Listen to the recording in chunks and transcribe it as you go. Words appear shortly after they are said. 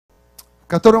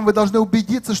которым вы должны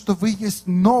убедиться, что вы есть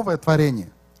новое творение.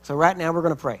 So right now we're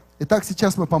going to pray. Итак,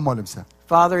 сейчас мы помолимся.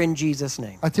 Father, in Jesus'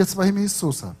 name, Отец, во имя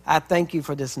Иисуса, I thank you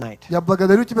for this night. я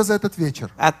благодарю Тебя за этот вечер.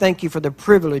 I thank you for the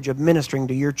privilege of ministering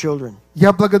to your children.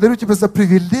 Я благодарю Тебя за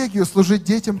привилегию служить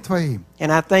детям Твоим. And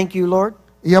I thank you, Lord,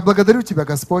 И я благодарю Тебя,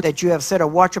 Господь, that you have set a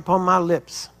watch upon my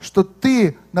lips. что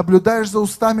Ты наблюдаешь за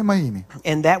устами моими.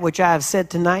 And that which I have said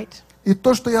tonight И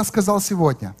то, что я сказал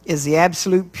сегодня, is the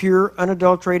absolute, pure,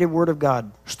 unadulterated Word of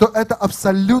God. что это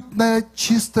абсолютное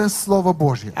чистое Слово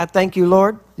Божье. I thank you,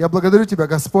 Lord, Я благодарю Тебя,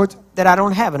 Господь, that I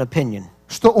don't have an opinion.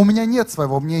 что у меня нет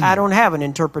своего I мнения. don't have an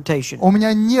interpretation. У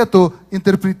меня нету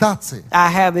интерпретации.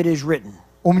 I have it as written.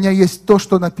 У меня есть то,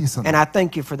 что And написано. I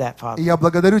thank you for that, И Father. я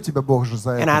благодарю Тебя, Боже,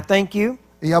 за And I это. thank you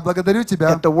И я благодарю Тебя,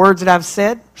 that the words that I've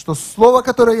said что Слово,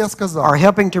 которое я сказал, are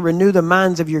helping to renew the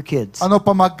minds of your kids. оно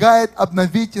помогает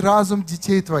обновить разум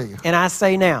детей Твоих. And I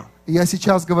say now, И я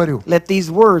сейчас говорю, let these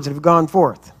words that have gone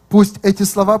forth пусть эти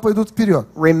слова пойдут вперед,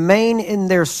 remain in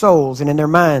their souls and in their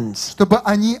minds чтобы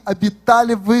они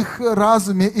обитали в их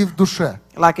разуме и в душе,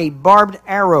 like a barbed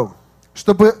arrow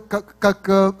чтобы как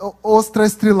острая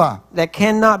стрела, that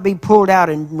cannot be pulled out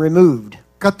and removed,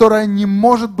 которая не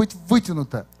может быть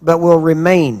вытянута, but will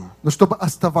remain но чтобы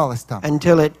оставалась там,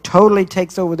 until it totally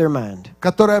takes over their mind.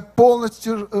 которая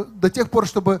полностью, до тех пор,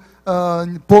 чтобы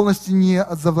полностью не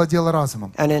завладела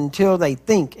разумом. And until they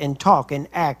think and talk and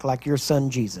act like your son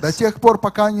До Jesus. тех пор,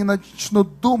 пока они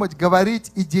начнут думать,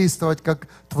 говорить и действовать, как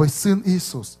Твой Сын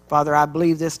Иисус. Father, I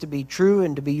believe this to be true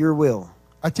and to be your will.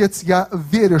 Отец, я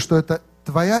верю, что это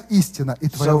Твоя истина и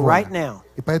Твоя So right воля. now,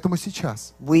 И поэтому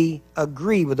сейчас we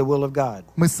agree with the will of God.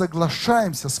 мы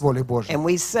соглашаемся с волей Божьей. And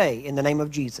we say, in the name of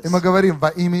И Jesus, мы говорим во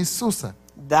имя Иисуса,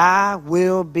 thy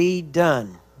will be done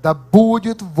да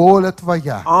будет воля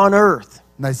Твоя on earth,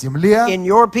 на земле in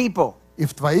your people, и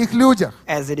в Твоих людях,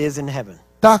 as it is in heaven.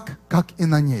 так, как и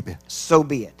на небе. So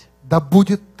be it. Да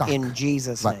будет так In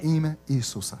Jesus' во name. имя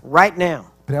Иисуса. Right now,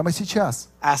 Прямо сейчас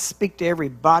I speak to every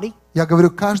body я говорю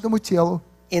каждому телу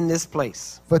in this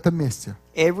place. в этом месте.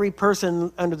 Every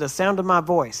person under the sound of my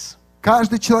voice,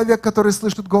 Каждый человек, который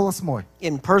слышит голос мой,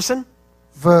 in person,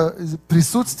 в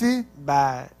присутствии,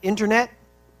 by internet,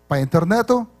 по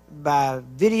интернету, by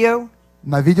video,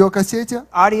 на видеокассете,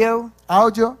 audio,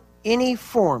 аудио, any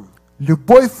form.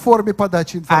 любой форме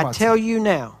подачи I информации. tell you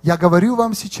now, Я говорю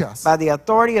вам сейчас, by the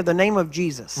authority of the name of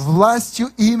Jesus, властью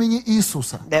имени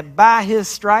Иисуса, that by his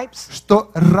stripes что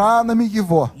ранами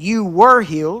Его you were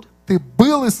healed ты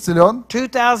был исцелен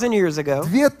 2,000 years ago,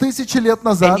 2000 лет and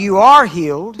назад, you are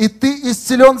healed и ты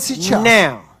исцелен сейчас,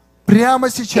 now. прямо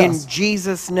In сейчас,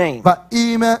 Jesus' name, во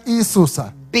имя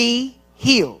Иисуса. be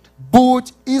healed,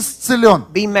 Будь исцелен,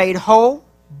 be made whole,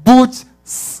 будь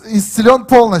исцелен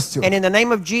полностью. and in the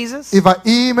name of Jesus, И во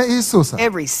имя Иисуса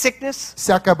every sickness,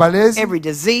 всякая болезнь, every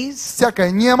disease,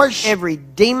 всякая немощь, every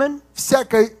demon,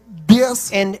 всякий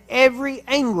бес and every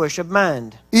anguish of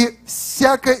mind, и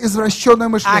всякое извращенное I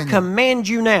мышление. command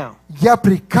you now, Я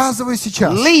приказываю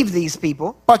сейчас, leave these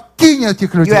people. покинь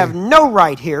этих You людей. have no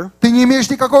right here. Ты не имеешь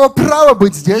никакого права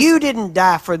быть здесь. You didn't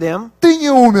die for them. Ты не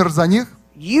умер за них.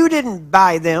 You didn't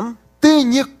buy them. Ты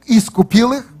не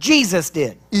искупил их. Jesus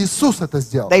did. Иисус это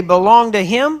сделал. They belong to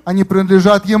him, Они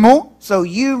принадлежат Ему, so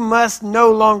you must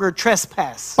no longer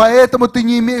trespass. поэтому ты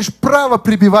не имеешь права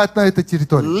пребывать на этой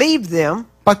территории. Leave them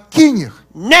Покинь их.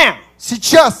 now,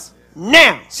 Сейчас.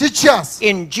 now, Сейчас.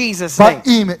 in Jesus' Во name.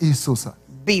 имя Иисуса.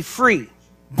 Be free,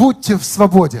 Будьте в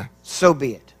свободе. so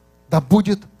be it. Да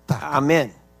будет так. Amen.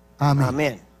 Аминь.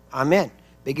 Amen. Amen.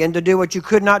 Begin to do what you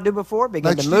could not do before. Begin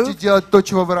to Начните move. делать то,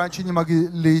 чего вы раньше не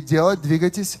могли делать.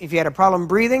 Двигайтесь. If you had a problem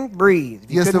breathing, breathe. If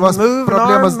you Если у couldn't вас move an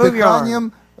проблема arm, с move your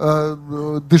arm.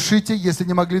 дыханием, дышите. Если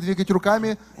не могли двигать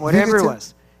руками, Whatever it двигайте.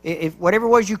 was. If whatever it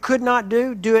was you could not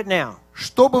do it now.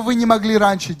 Что бы вы не могли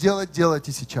раньше делать,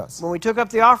 делайте сейчас. When we took up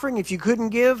the offering, if you couldn't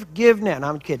give now. No,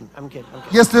 I'm kidding. I'm kidding. I'm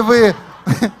kidding. Если вы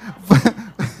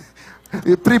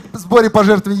при сборе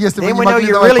пожертвований, если вы Then не we know могли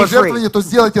you're давать really пожертвования, то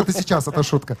сделайте это сейчас. Это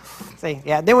шутка. See,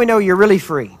 yeah, then we know you're really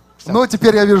free. Но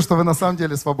теперь я вижу, что вы на самом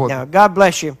деле свободны. Now, God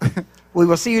bless you. We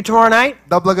will see you tomorrow night.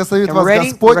 Да благословит And вас we're ready.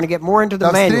 We're Господь. going to get more into the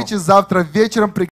До manual. встречи завтра вечером.